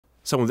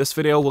So in this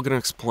video, we're going to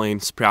explain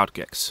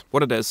SproutGigs,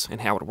 what it is and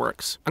how it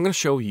works. I'm going to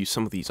show you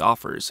some of these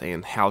offers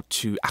and how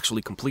to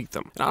actually complete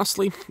them. And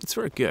honestly, it's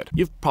very good.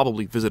 You've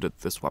probably visited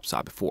this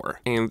website before.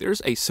 And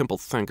there's a simple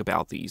thing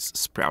about these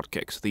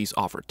SproutGigs, these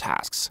offer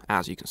tasks.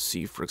 As you can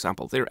see, for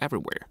example, they're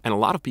everywhere. And a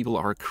lot of people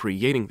are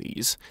creating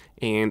these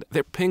and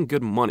they're paying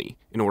good money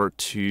in order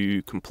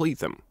to complete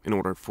them, in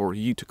order for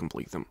you to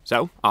complete them.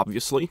 So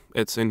obviously,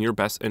 it's in your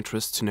best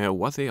interest to know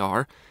what they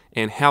are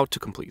and how to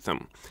complete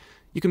them.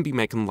 You can be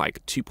making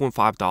like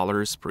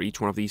 $2.5 per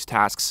each one of these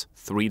tasks,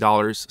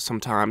 $3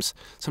 sometimes.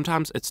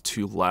 Sometimes it's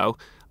too low.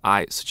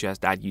 I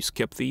suggest that you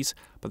skip these,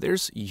 but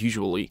there's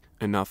usually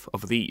enough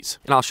of these.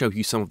 And I'll show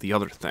you some of the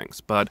other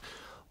things, but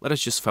let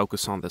us just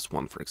focus on this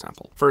one, for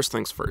example. First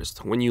things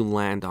first, when you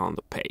land on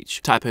the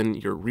page, type in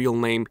your real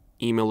name,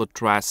 email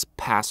address,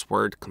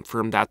 password,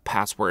 confirm that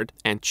password,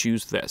 and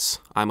choose this.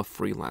 I'm a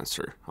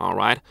freelancer, all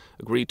right?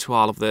 Agree to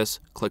all of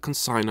this, click on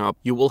sign up.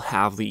 You will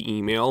have the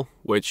email,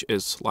 which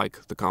is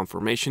like the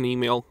confirmation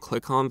email.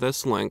 Click on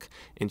this link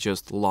and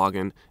just log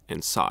in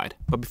inside.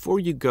 But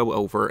before you go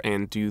over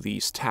and do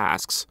these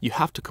tasks, you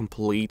have to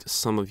complete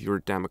some of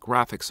your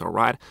demographics, all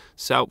right?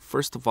 So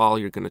first of all,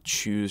 you're gonna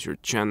choose your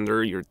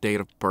gender, your date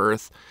of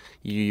birth.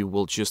 You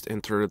will just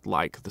enter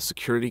like the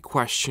security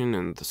question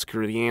and the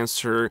security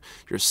answer,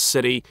 your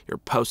city, your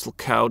postal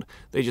code.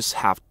 They just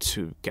have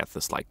to get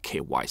this like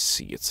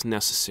KYC. It's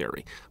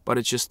necessary, but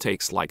it just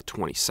takes like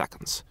 20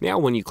 seconds. Now,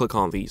 when you click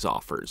on these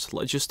offers,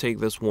 let's just take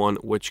this one,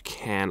 which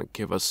can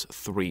give us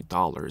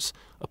 $3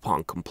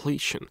 upon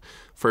completion.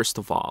 First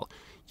of all,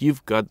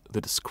 you've got the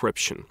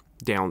description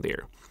down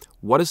there.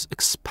 What is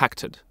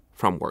expected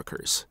from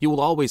workers? You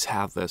will always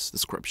have this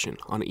description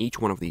on each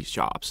one of these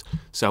jobs.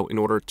 So in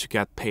order to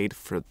get paid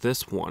for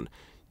this one,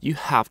 you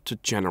have to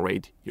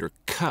generate your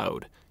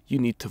code. You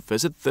need to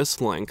visit this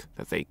link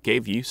that they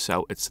gave you,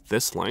 so it's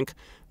this link.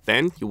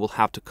 Then you will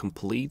have to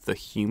complete the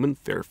human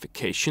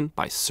verification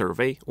by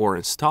survey or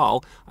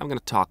install. I'm going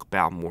to talk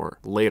about more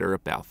later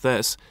about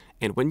this.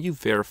 And when you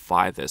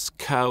verify this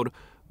code,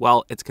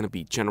 well, it's going to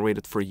be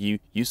generated for you.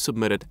 You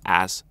submit it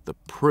as the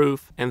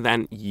proof, and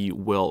then you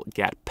will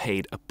get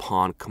paid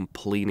upon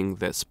completing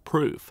this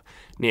proof.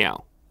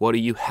 Now, what do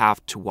you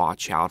have to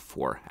watch out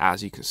for?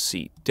 As you can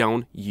see,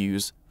 don't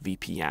use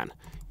VPN.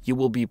 You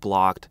will be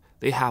blocked.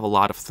 They have a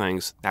lot of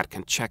things that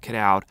can check it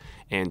out,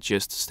 and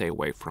just stay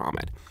away from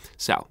it.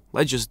 So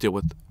let's just do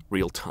it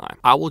real time.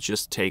 I will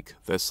just take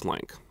this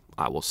link.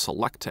 I will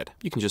select it.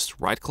 You can just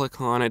right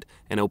click on it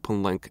and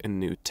open link in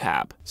new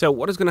tab. So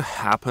what is going to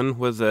happen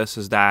with this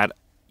is that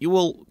you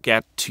will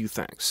get two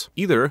things.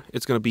 Either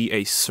it's going to be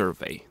a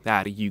survey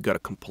that you got to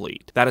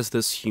complete. That is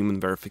this human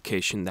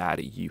verification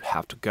that you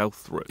have to go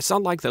through. It's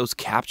not like those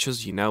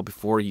CAPTCHAs, you know,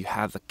 before you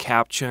had the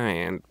CAPTCHA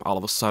and all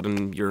of a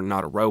sudden you're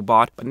not a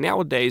robot. But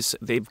nowadays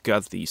they've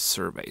got these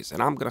surveys,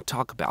 and I'm going to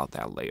talk about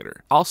that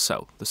later.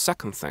 Also, the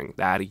second thing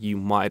that you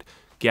might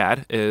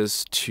get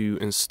is to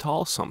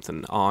install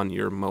something on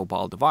your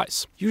mobile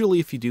device.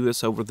 Usually if you do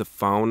this over the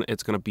phone,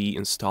 it's going to be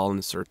installed in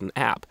a certain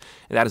app.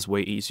 And that is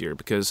way easier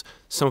because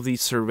some of these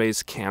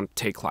surveys can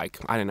take like,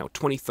 I don't know,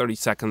 20-30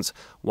 seconds,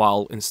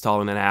 while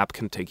installing an app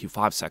can take you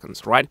 5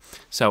 seconds, right?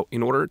 So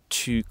in order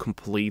to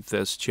complete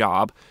this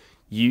job,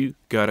 you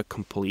gotta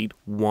complete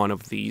one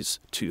of these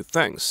two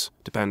things,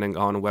 depending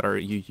on whether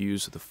you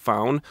use the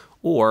phone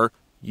or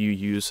you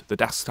use the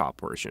desktop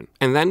version.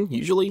 And then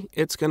usually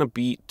it's gonna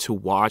be to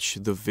watch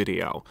the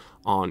video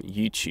on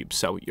YouTube.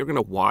 So you're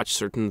gonna watch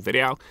certain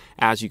video.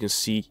 As you can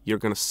see, you're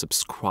gonna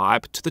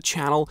subscribe to the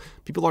channel.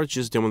 People are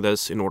just doing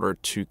this in order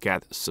to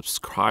get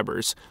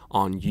subscribers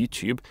on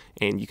YouTube,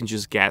 and you can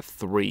just get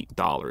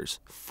 $3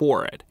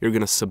 for it. You're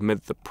gonna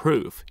submit the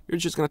proof. You're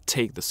just gonna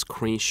take the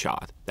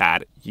screenshot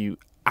that you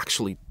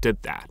actually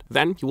did that.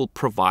 Then you will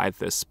provide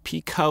this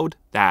P code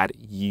that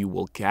you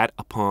will get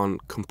upon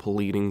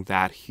completing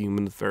that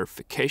human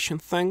verification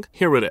thing.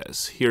 Here it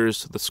is.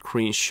 Here's the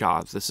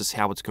screenshot. This is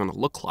how it's going to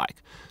look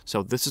like.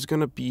 So this is going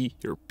to be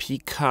your P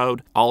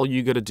code. All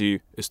you got to do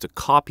is to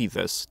copy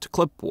this to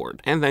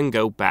clipboard and then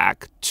go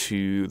back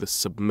to the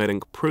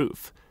submitting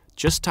proof.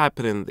 Just type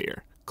it in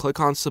there. Click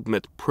on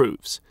submit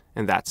proofs,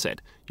 and that's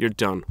it. You're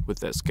done with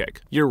this gig.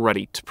 You're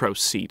ready to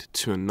proceed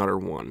to another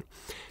one.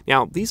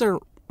 Now, these are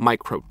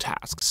micro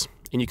tasks,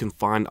 and you can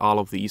find all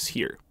of these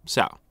here.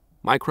 So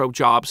micro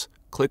jobs,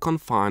 click on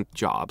find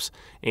jobs,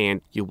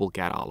 and you will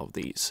get all of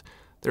these.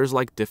 There's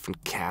like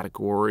different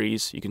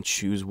categories. You can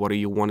choose what do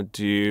you want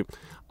to do.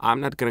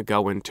 I'm not going to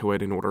go into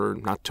it in order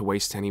not to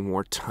waste any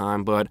more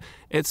time, but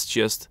it's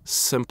just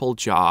simple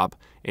job,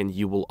 and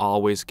you will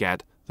always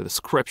get the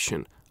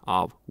description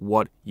of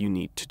what you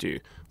need to do.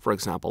 For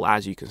example,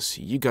 as you can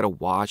see, you got to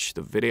watch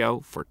the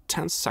video for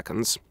 10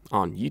 seconds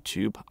on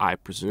YouTube, I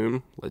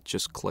presume. Let's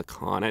just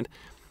click on it.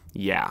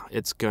 Yeah,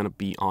 it's gonna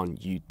be on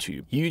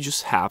YouTube. You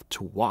just have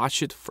to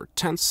watch it for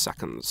 10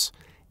 seconds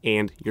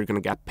and you're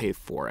gonna get paid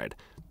for it.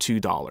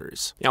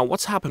 $2. Now,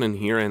 what's happening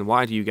here and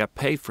why do you get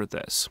paid for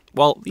this?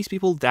 Well, these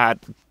people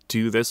that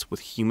do this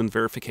with human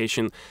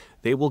verification,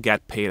 they will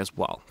get paid as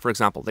well. For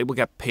example, they will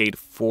get paid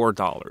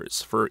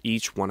 $4 for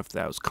each one of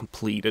those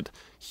completed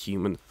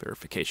human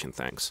verification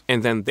things.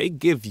 And then they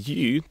give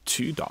you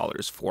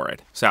 $2 for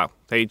it. So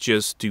they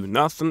just do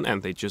nothing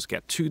and they just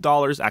get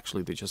 $2.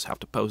 Actually, they just have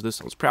to post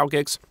this on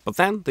SproutGigs, but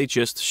then they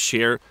just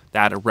share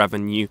that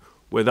revenue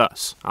with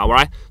us. All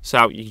right,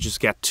 so you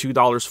just get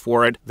 $2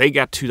 for it, they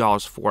get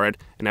 $2 for it,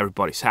 and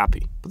everybody's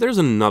happy. But there's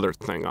another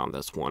thing on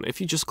this one. If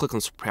you just click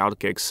on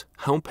SproutGigs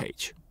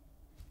homepage,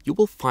 you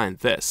will find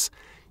this.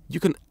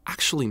 You can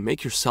actually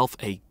make yourself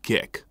a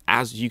gig.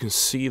 As you can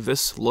see,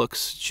 this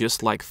looks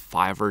just like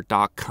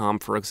Fiverr.com,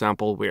 for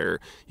example, where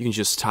you can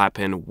just type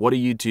in what do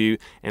you do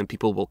and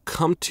people will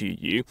come to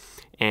you.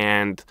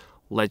 And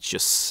let's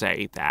just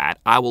say that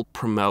I will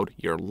promote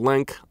your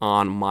link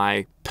on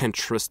my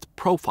Pinterest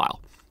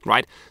profile.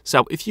 Right?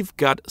 So if you've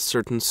got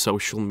certain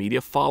social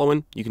media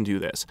following, you can do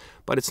this.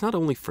 But it's not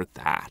only for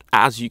that.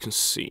 As you can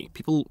see,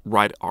 people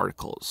write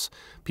articles.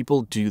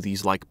 People do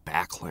these like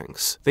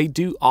backlinks. They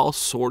do all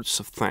sorts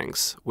of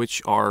things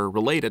which are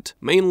related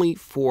mainly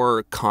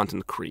for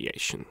content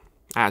creation.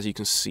 As you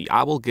can see,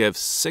 I will give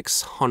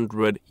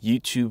 600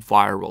 YouTube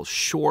viral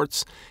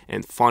shorts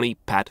and funny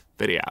pet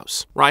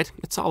videos, right?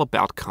 It's all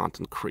about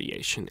content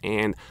creation,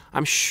 and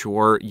I'm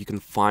sure you can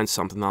find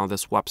something on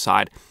this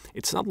website.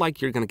 It's not like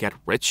you're gonna get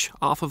rich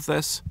off of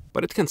this,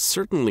 but it can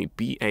certainly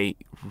be a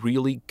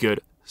really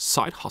good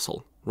side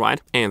hustle, right?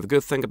 And the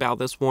good thing about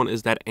this one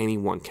is that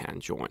anyone can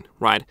join,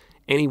 right?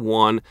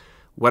 Anyone,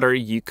 whether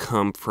you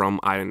come from,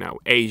 I don't know,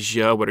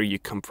 Asia, whether you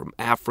come from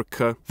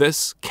Africa,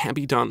 this can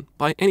be done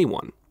by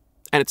anyone.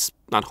 And it's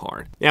not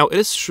hard. Now, it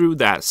is true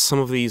that some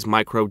of these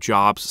micro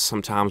jobs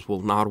sometimes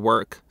will not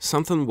work.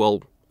 Something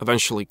will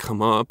eventually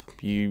come up.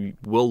 You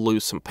will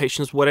lose some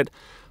patience with it.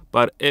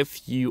 But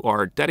if you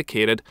are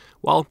dedicated,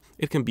 well,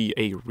 it can be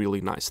a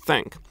really nice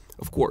thing.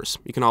 Of course,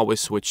 you can always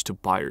switch to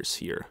buyers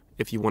here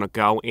if you want to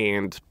go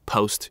and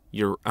post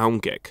your own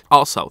gig.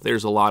 Also,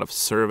 there's a lot of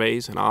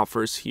surveys and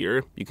offers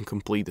here. You can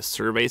complete the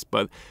surveys,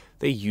 but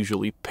they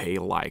usually pay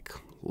like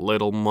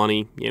little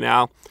money, you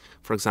know?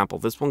 For example,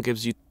 this one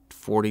gives you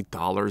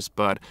 $40,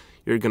 but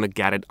you're gonna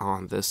get it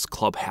on this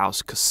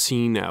Clubhouse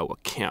casino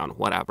account,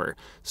 whatever.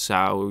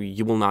 So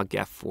you will not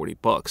get 40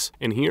 bucks.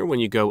 And here, when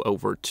you go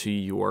over to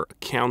your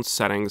account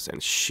settings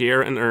and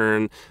share and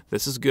earn,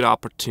 this is a good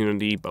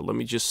opportunity, but let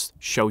me just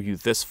show you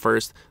this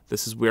first.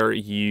 This is where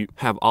you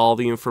have all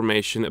the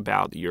information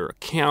about your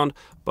account,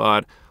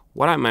 but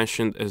what I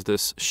mentioned is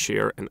this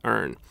share and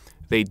earn.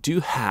 They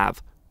do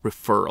have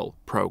referral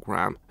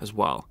program as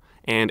well,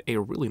 and a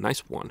really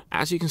nice one.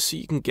 As you can see,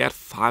 you can get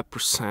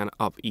 5%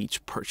 of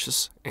each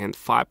purchase and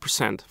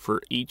 5%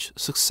 for each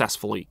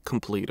successfully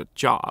completed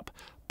job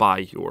by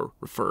your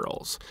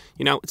referrals.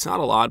 You know, it's not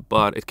a lot,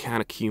 but it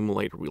can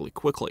accumulate really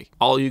quickly.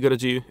 All you gotta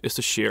do is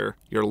to share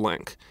your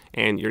link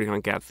and you're gonna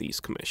get these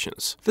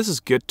commissions. This is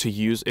good to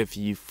use if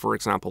you, for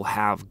example,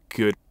 have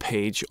good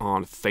page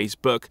on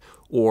Facebook,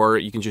 or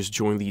you can just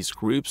join these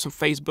groups on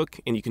Facebook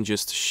and you can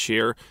just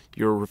share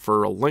your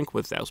referral link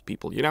with those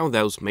people. You know,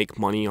 those make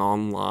money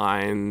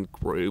online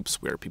groups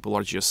where people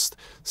are just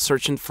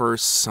searching for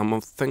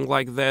something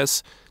like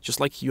this, just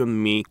like you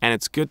and me. And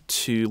it's good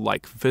to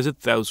like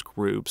visit those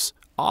groups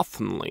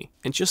oftenly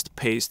and just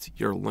paste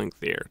your link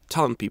there,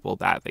 telling people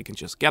that they can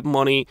just get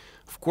money.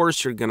 Of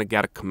course, you're gonna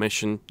get a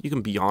commission. You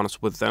can be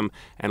honest with them,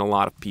 and a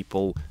lot of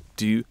people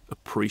do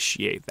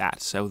appreciate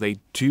that. So they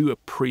do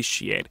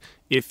appreciate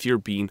if you're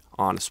being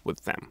honest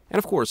with them. And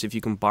of course, if you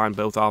combine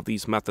both of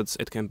these methods,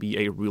 it can be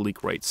a really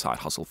great side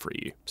hustle for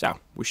you. So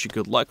wish you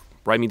good luck.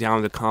 Write me down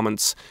in the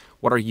comments,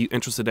 what are you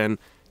interested in?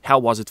 How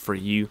was it for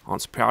you on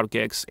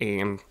SproutGigs?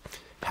 And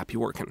happy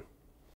working.